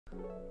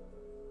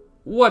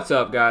What's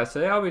up, guys?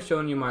 Today I'll be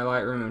showing you my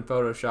Lightroom and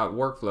Photoshop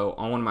workflow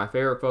on one of my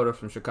favorite photos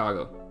from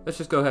Chicago. Let's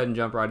just go ahead and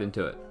jump right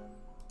into it.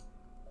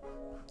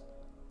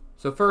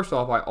 So first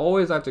off, I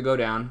always like to go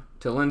down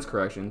to lens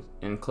corrections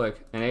and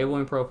click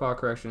enabling profile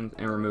corrections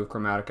and remove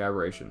chromatic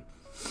aberration.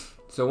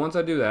 So once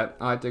I do that,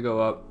 I like to go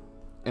up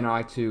and I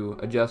like to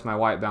adjust my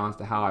white balance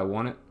to how I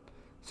want it.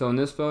 So in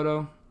this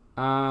photo,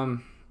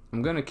 I'm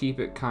going to keep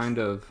it kind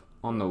of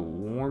on the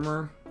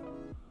warmer,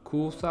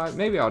 cool side.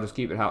 Maybe I'll just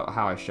keep it how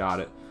I shot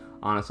it.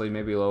 Honestly,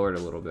 maybe lower it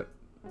a little bit.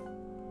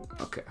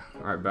 Okay,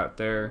 all right, about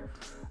there.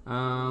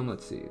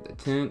 Let's see, the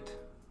tint.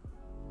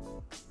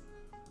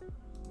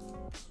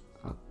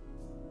 I'll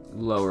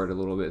lower it a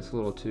little bit. It's a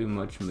little too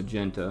much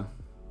magenta.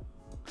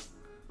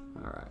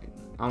 All right,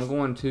 I'm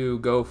going to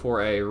go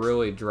for a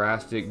really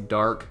drastic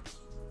dark,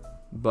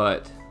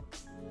 but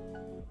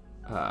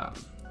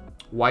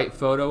white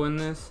photo in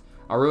this.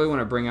 I really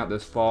want to bring out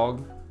this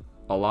fog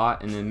a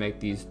lot, and then make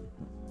this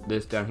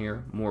down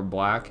here more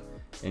black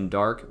and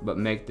dark, but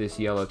make this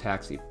yellow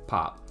taxi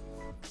pop.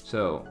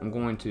 So I'm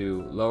going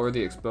to lower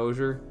the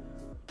exposure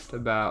to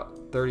about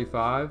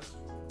 35,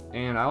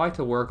 and I like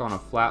to work on a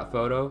flat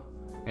photo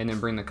and then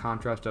bring the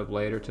contrast up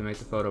later to make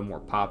the photo more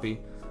poppy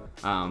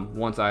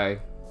once I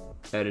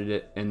edit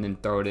it and then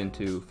throw it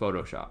into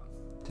Photoshop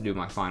to do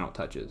my final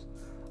touches.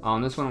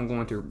 On this one, I'm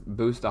going to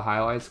boost the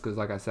highlights because,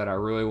 like I said, I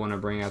really want to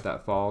bring out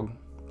that fog.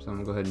 So I'm going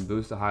to go ahead and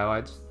boost the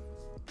highlights.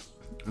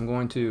 I'm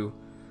going to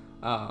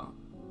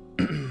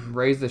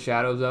raise the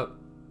shadows up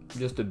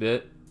just a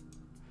bit.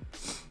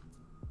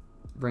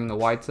 Bring the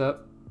whites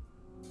up.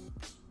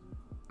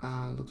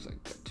 Looks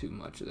like got too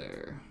much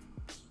there.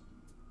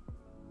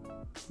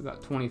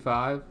 About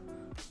 25.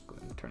 Go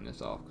ahead and turn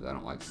this off because I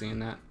don't like seeing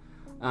that.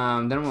 Then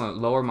I'm going to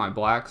lower my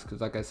blacks because,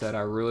 like I said,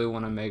 I really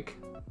want to make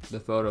the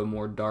photo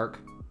more dark.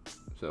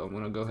 So I'm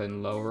going to go ahead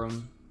and lower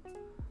them.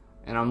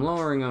 And I'm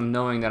lowering them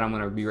knowing that I'm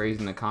going to be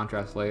raising the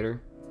contrast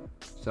later.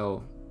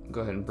 So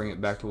go ahead and bring it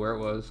back to where it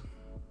was.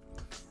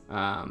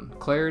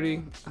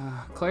 Clarity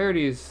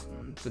is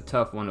a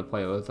tough one to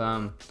play with.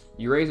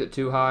 You raise it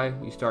too high,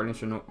 you start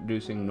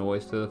introducing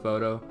noise to the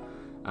photo.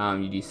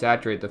 You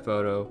desaturate the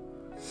photo,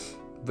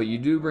 but you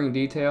do bring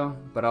detail,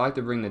 but I like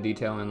to bring the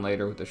detail in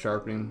later with the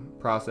sharpening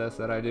process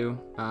that I do.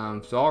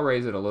 So I'll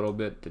raise it a little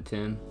bit to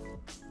 10.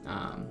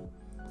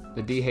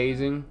 The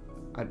dehazing,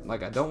 I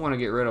don't want to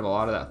get rid of a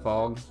lot of that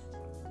fog,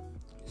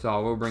 so I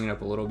will bring it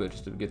up a little bit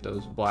just to get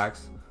those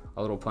blacks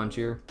a little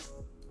punchier.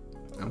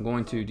 I'm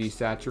going to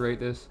desaturate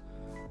this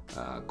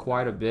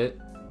quite a bit,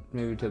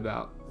 maybe to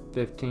about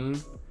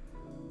 15.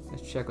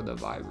 Let's check with the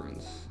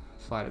vibrance.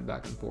 Slide it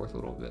back and forth a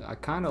little bit. I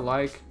kind of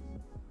like,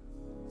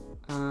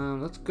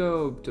 let's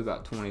go to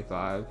about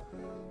 25.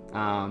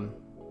 And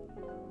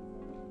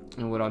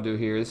what I'll do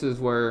here, this is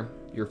where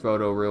your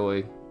photo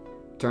really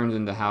turns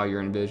into how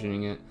you're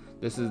envisioning it.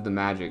 This is the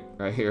magic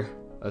right here,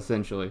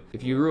 essentially.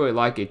 If you really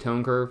like a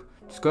tone curve,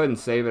 just go ahead and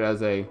save it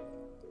as a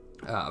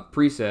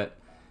preset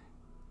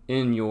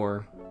in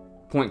your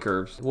point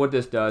curves. What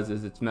this does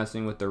is it's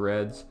messing with the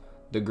reds,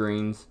 the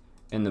greens,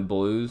 and the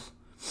blues.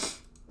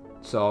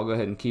 So I'll go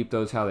ahead and keep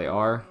those how they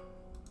are.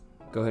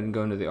 Go ahead and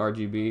go into the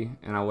RGB,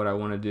 and what I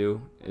want to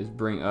do is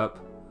bring up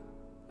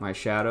my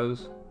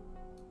shadows.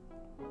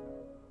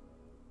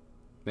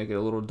 Make it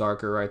a little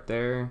darker right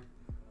there.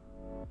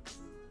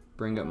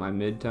 Bring up my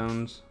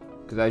midtones,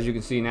 because as you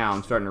can see now,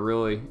 I'm starting to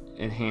really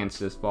enhance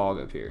this fog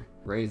up here.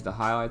 Raise the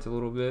highlights a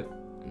little bit,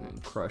 and then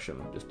crush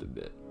them just a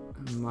bit.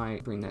 I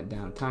might bring that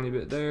down a tiny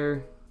bit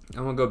there.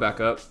 I'm gonna go back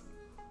up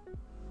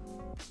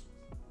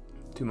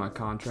to my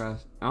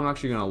contrast. I'm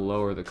actually gonna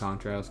lower the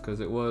contrast because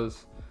it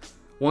was,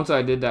 once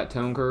I did that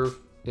tone curve,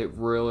 it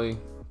really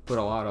put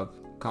a lot of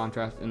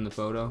contrast in the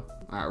photo.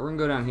 All right, we're gonna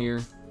go down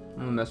here. I'm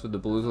gonna mess with the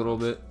blues a little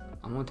bit.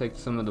 I'm gonna take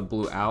some of the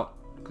blue out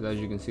because,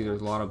 as you can see,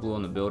 there's a lot of blue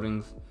on the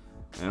buildings,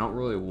 and I don't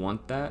really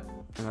want that,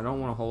 and I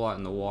don't want a whole lot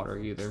in the water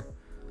either.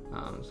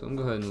 So I'm gonna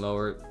go ahead and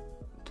lower it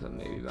to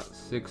maybe about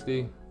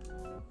 60.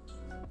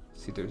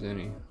 See if there's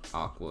any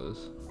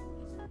aquas.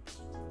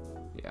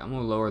 Yeah, I'm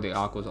gonna lower the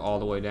aquas all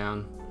the way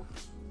down.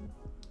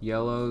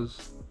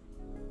 Yellows.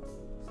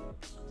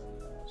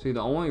 See,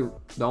 the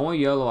only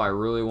yellow I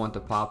really want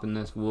to pop in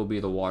this will be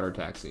the water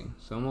taxi.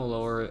 So I'm gonna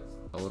lower it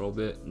a little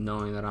bit,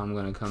 knowing that I'm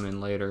gonna come in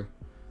later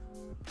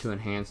to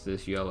enhance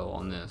this yellow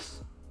on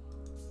this.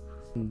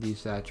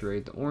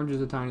 Desaturate the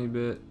oranges a tiny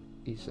bit.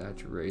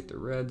 Desaturate the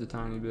reds a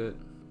tiny bit.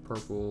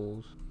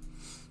 Purples.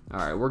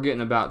 All right, we're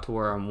getting about to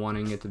where I'm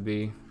wanting it to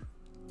be.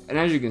 And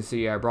as you can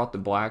see, I brought the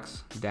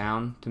blacks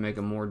down to make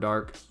them more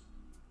dark.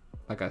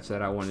 Like I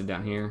said, I wanted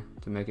down here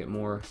to make it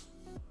more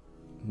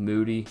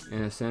moody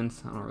in a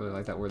sense. I don't really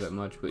like that word that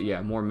much, but yeah,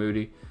 more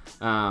moody.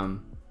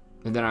 And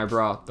then I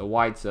brought the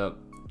whites up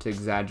to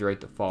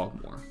exaggerate the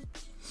fog more.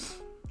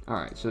 All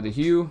right, so the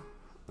hue,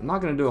 I'm not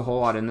gonna do a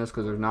whole lot in this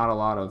because there's not a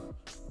lot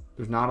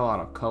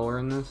of color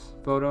in this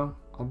photo.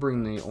 I'll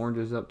bring the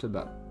oranges up to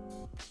about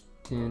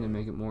 10 and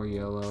make it more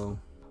yellow.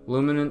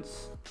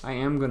 Luminance, I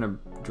am going to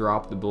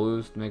drop the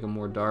blues to make them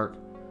more dark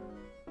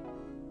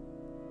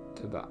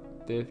to about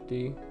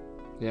 50.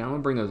 Yeah, I'm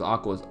gonna bring those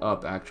aquas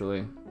up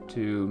actually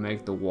to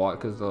make the water,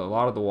 because a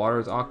lot of the water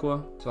is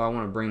aqua. So I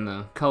want to bring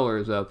the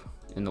colors up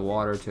in the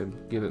water to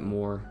give it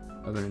more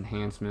of an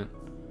enhancement.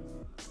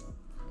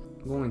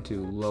 I'm going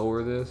to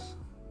lower this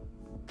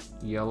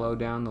yellow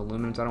down, the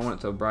luminance. I don't want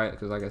it so bright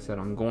because, like I said,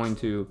 I'm going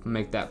to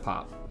make that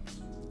pop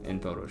in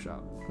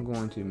Photoshop. I'm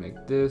going to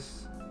make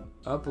this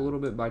up a little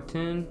bit by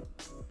 10.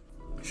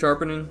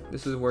 Sharpening,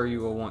 this is where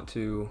you will want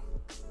to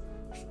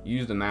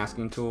use the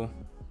masking tool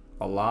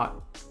a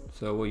lot.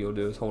 So what you'll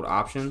do is hold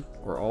Option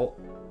or Alt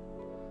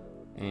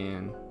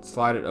and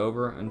slide it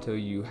over until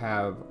you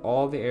have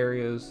all the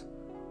areas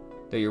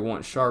that you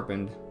want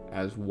sharpened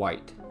as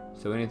white.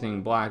 So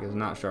anything black is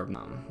not sharpened.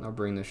 I'll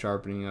bring the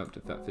sharpening up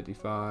to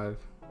 55.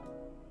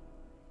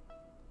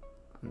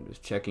 I'm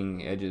just checking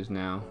the edges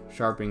now,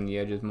 sharpening the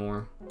edges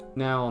more.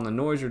 Now on the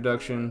noise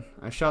reduction,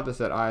 I shot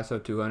this at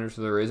ISO 200,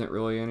 so there isn't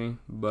really any,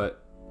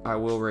 but I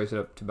will raise it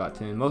up to about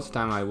 10. Most of the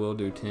time I will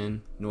do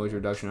 10 noise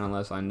reduction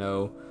unless I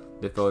know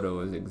the photo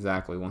is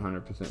exactly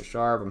 100%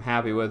 sharp. I'm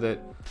happy with it,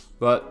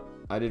 but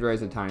I did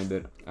raise it a tiny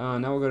bit.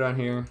 Now we'll go down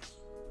here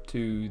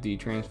to the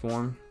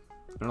transform,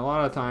 and a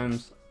lot of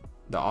times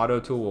the auto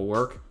tool will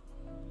work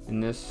in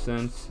this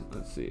sense.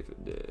 Let's see if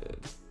it did.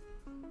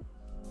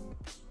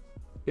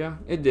 Yeah,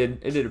 it did.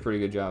 It did a pretty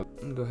good job.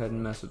 I'm gonna go ahead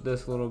and mess with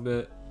this a little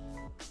bit.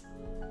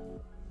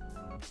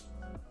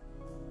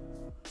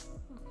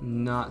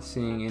 Not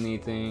seeing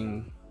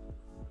anything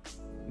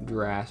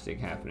drastic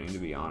happening, to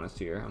be honest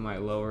here. I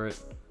might lower it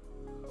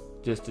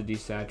just to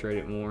desaturate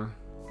it more.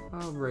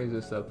 I'll raise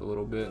this up a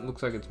little bit. It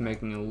looks like it's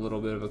making a little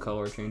bit of a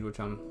color change,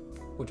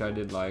 which I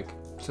did like.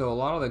 So a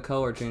lot of the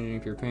color changing,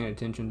 if you're paying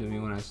attention to me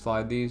when I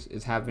slide these,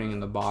 is happening in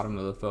the bottom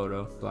of the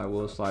photo. So I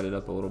will slide it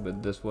up a little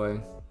bit this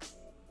way.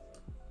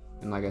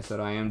 And like I said,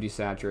 I am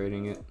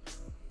desaturating it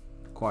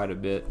quite a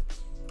bit.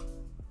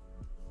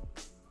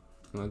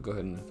 I'm gonna go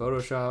ahead and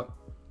Photoshop,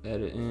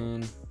 edit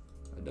in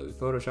Adobe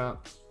Photoshop.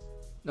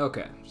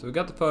 Okay, so we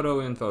got the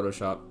photo in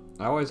Photoshop.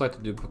 I always like to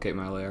duplicate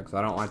my layer because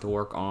I don't like to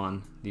work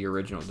on the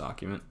original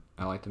document.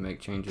 I like to make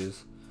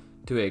changes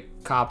to a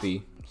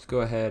copy. Let's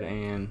go ahead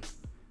and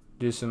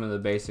do some of the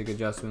basic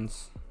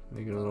adjustments.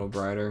 Make it a little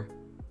brighter.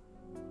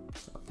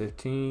 About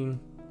 15.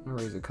 I'm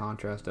gonna raise the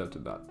contrast up to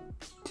about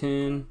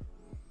 10.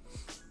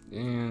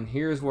 And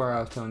here's where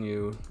I was telling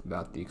you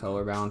about the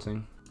color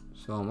balancing.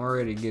 So I'm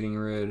already getting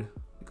rid.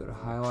 Go to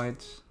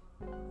highlights.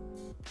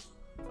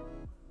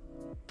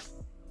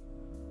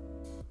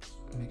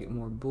 Make it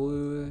more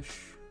bluish.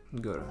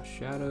 Go to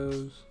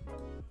shadows.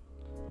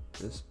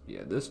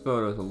 This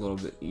photo is a little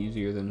bit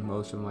easier than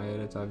most of my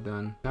edits I've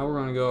done. Now we're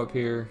gonna go up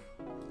here.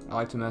 I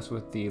like to mess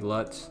with the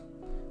LUTs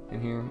in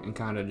here and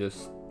kind of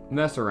just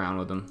mess around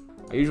with them.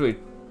 I usually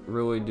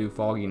really do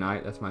foggy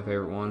night. That's my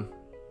favorite one.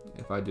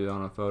 If I do it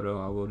on a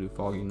photo, I will do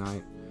foggy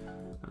night.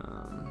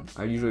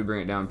 I usually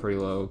bring it down pretty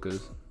low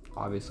because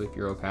obviously if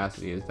your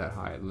opacity is that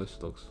high, it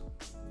just looks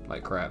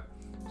like crap.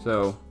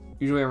 So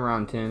usually I'm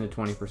around 10 to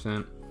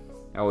 20%.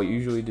 I will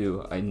usually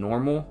do a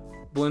normal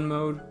blend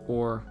mode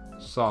or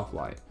soft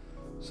light.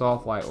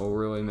 Soft light will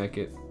really make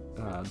it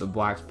the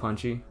blacks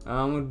punchy.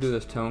 I'm going to do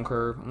this tone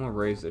curve. I'm going to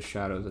raise the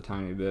shadows a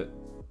tiny bit.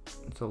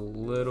 It's a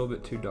little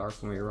bit too dark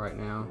for me right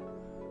now.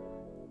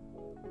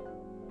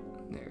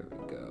 There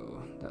we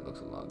go. That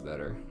looks a lot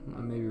better.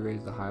 I'll maybe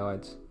raise the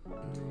highlights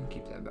and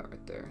keep that about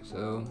right there.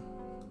 So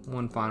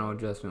one final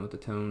adjustment with the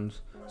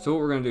tones. So what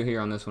we're going to do here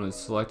on this one is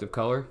selective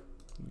color.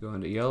 Go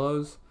into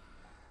yellows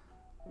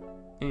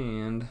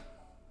and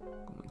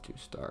I'm going to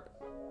start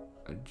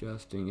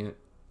adjusting it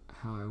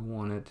how I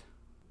want it.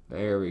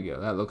 There we go.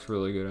 That looks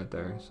really good right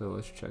there. So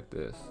let's check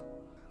this.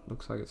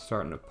 Looks like it's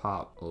starting to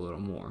pop a little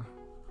more.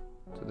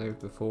 So there's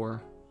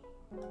before,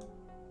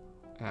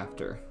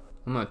 after.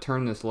 I'm going to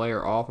turn this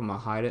layer off. I'm going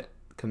to hide it.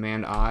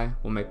 Command I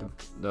will make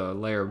the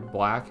layer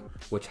black,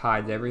 which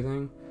hides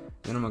everything.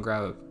 Then I'm going to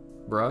grab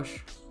a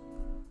brush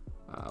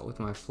with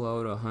my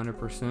flow to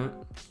 100%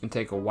 and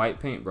take a white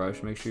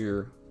paintbrush. Make sure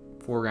your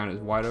foreground is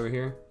white over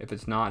here. If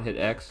it's not, hit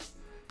X.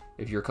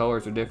 If your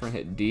colors are different,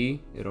 hit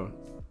D. It'll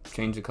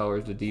change the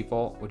colors to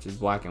default, which is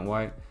black and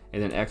white.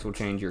 And then X will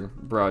change your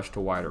brush to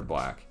white or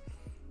black.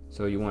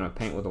 So you want to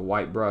paint with a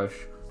white brush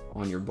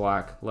on your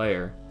black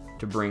layer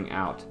to bring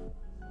out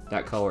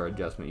that color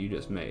adjustment you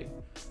just made.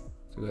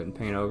 So go ahead and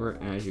paint over it,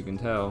 and as you can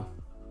tell,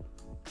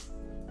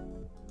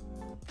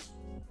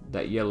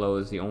 that yellow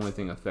is the only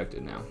thing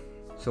affected now.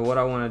 So what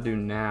I want to do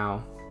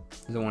now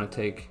is I want to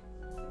take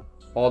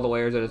all the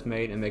layers that it's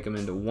made and make them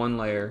into one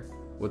layer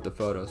with the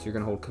photo. So you're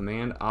going to hold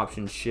Command,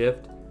 Option,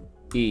 Shift,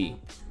 E.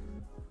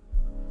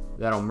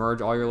 That'll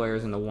merge all your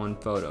layers into one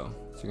photo.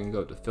 So you're going to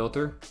go up to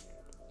Filter,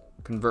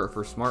 Convert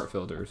for Smart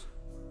Filters.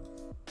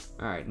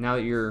 Alright, now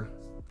that your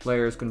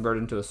layer is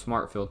converted into a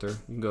smart filter,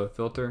 you can go to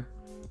Filter,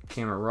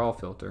 Camera Raw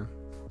Filter.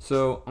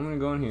 So I'm going to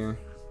go in here.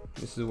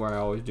 This is where I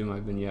always do my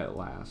vignette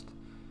last.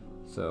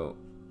 So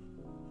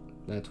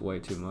that's way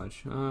too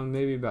much.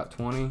 Maybe about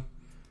 20.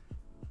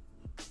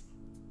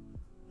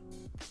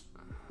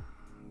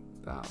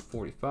 About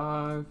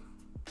 45.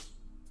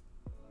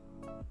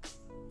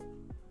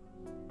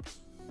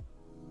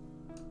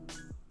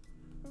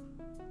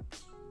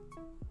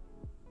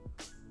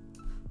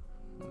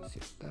 Let's see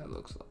what that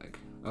looks like.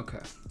 Okay,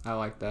 I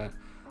like that.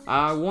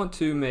 I want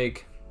to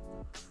make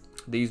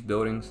these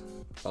buildings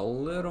a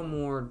little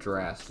more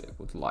drastic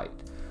with light.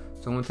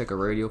 So I'm gonna take a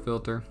radial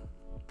filter.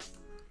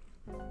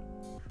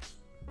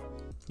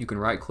 You can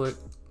right click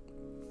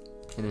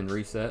and then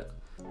reset.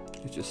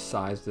 Just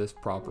size this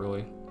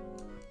properly.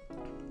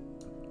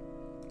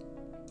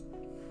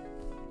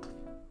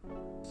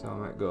 So I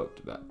might go up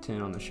to about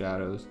 10 on the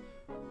shadows.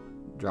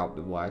 Drop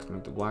the blacks,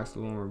 make the blacks a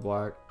little more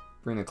black.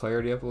 Bring the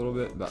clarity up a little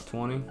bit, about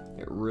 20.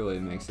 It really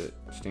makes it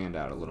stand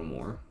out a little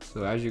more.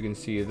 So as you can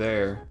see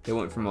there, it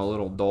went from a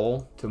little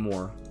dull to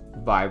more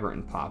vibrant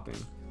and popping.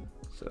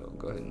 So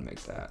go ahead and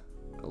make that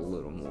a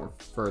little more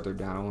further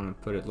down. I want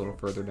to put it a little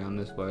further down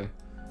this way.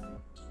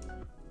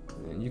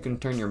 And you can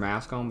turn your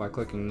mask on by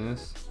clicking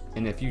this.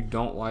 And if you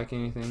don't like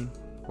anything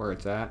where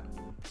it's at,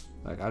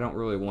 like I don't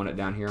really want it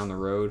down here on the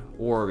road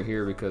or over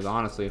here, because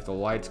honestly, if the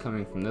light's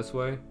coming from this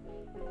way,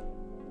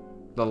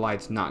 the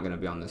light's not going to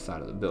be on this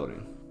side of the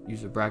building.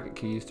 Use the bracket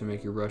keys to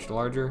make your brush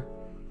larger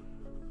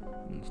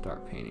and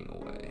start painting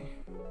away.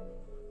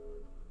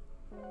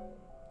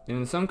 And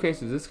in some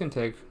cases, this can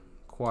take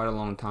quite a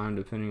long time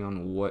depending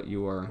on what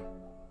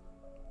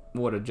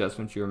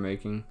adjustments you're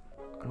making.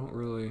 I don't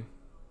really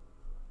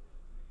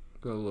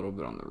go a little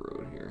bit on the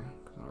road here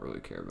because I don't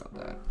really care about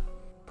that.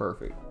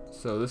 Perfect.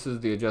 So this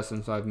is the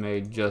adjustments I've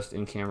made just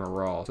in Camera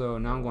Raw. So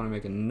now I'm going to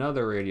make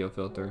another radial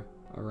filter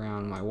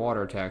around my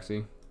water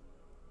taxi.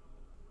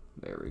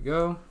 There we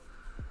go.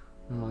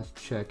 Now let's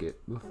check it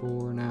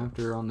before and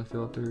after on the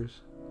filters.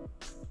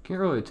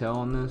 Can't really tell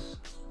on this,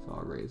 so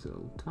I'll raise it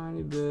a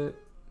tiny bit,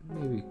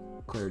 maybe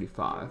clarity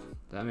 5.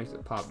 That makes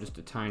it pop just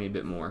a tiny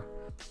bit more.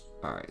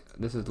 Alright,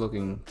 this is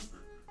looking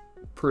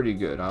pretty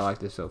good. I like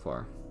this so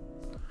far.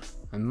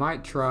 I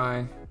might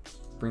try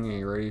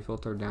bringing a radial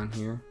filter down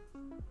here,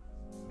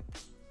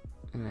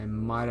 and I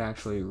might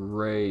actually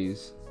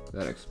raise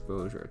that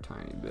exposure a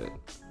tiny bit.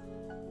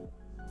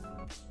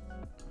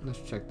 Let's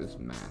check this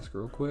mask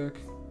real quick.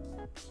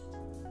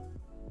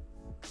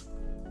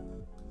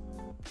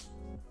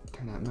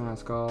 Turn that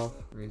mask off,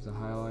 raise the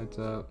highlights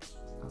up,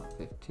 about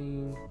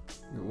 15.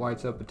 Your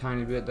whites up a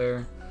tiny bit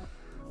there.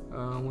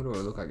 What do I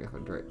look like if I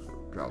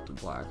drop the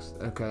blacks?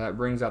 Okay, that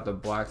brings out the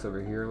blacks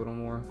over here a little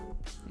more.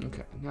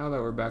 Okay, now that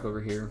we're back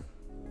over here,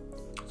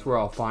 it's where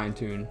I'll fine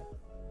tune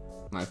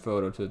my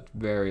photo to its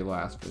very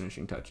last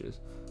finishing touches.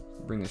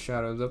 Bring the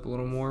shadows up a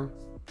little more,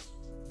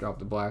 drop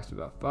the blacks to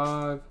about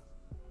 5,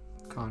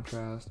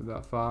 contrast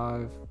about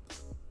 5.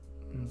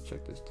 Let's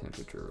check this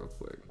temperature real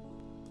quick.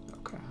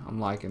 Okay, I'm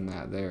liking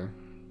that there.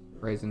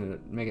 Raising it,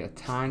 make it a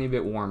tiny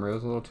bit warmer. It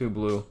was a little too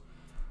blue.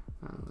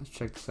 Let's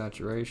check the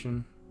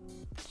saturation.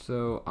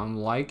 So I'm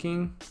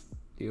liking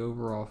the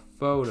overall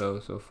photo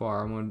so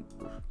far. I'm going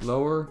to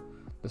lower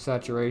the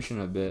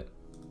saturation a bit.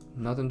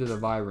 Nothing to the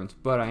vibrance,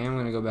 but I am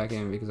going to go back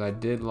in because I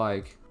did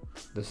like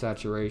the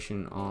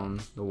saturation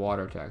on the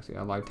water taxi.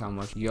 I liked how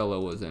much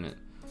yellow was in it.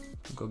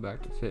 Go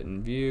back to fit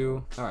and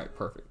view. Alright,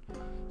 perfect.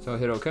 So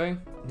hit OK.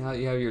 Now that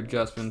you have your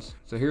adjustments,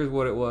 so here's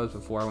what it was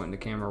before I went into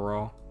Camera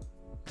Raw,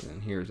 and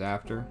then here's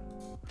after.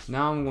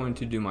 Now I'm going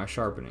to do my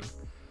sharpening.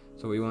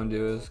 So what you want to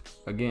do is,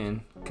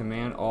 again,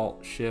 Command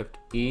Alt Shift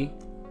E,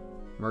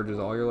 merges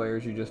all your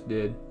layers you just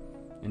did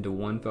into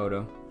one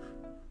photo.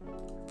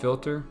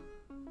 Filter,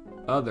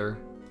 Other,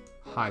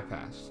 High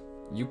Pass.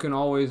 You can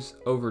always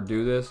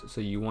overdo this,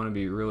 so you want to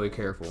be really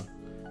careful.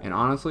 And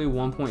honestly,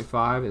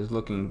 1.5 is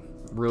looking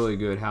really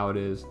good how it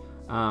is.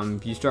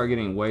 If you start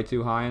getting way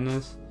too high in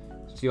this,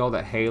 see all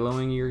that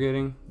haloing you're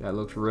getting? That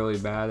looks really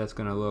bad. That's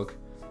going to look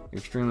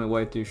extremely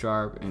way too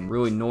sharp and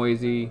really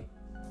noisy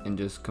and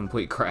just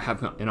complete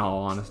crap in all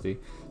honesty.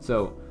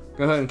 So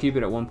go ahead and keep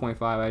it at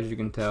 1.5. As you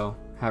can tell,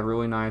 have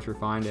really nice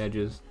refined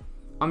edges.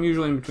 I'm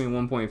usually in between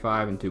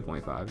 1.5 and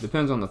 2.5,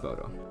 depends on the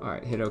photo.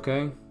 Alright, hit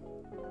OK.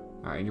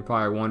 Alright, you're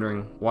probably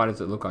wondering, why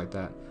does it look like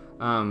that?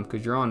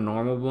 Because you're on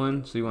normal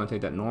blend, so you want to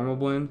take that normal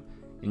blend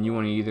and you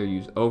want to either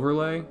use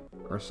overlay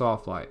or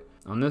soft light.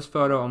 On this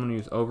photo, I'm going to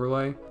use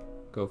overlay.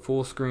 Go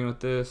full screen with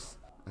this.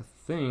 I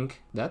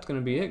think that's going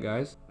to be it,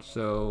 guys.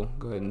 So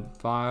go ahead and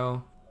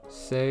file,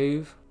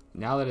 save.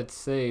 Now that it's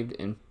saved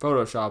in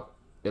Photoshop,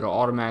 it'll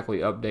automatically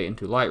update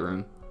into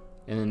Lightroom,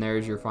 and then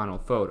there's your final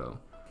photo.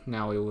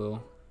 Now we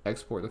will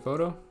export the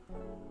photo.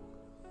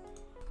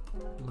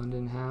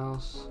 London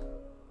house,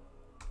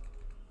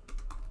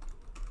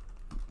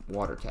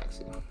 water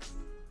taxi,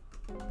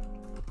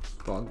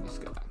 foggy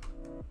sky.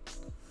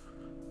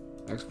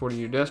 Export it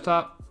to your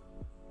desktop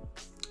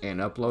and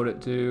upload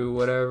it to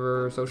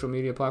whatever social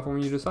media platform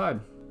you decide.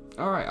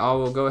 Alright, I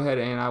will go ahead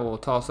and I will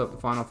toss up the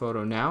final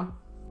photo now.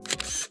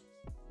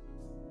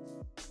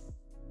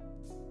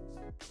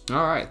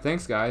 Alright,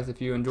 thanks guys.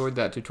 If you enjoyed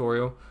that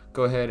tutorial,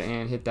 go ahead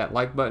and hit that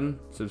like button,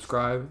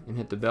 subscribe, and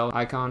hit the bell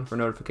icon for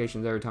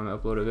notifications every time I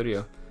upload a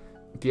video.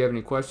 If you have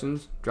any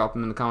questions, drop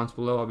them in the comments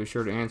below. I'll be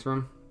sure to answer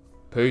them.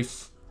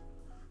 Peace.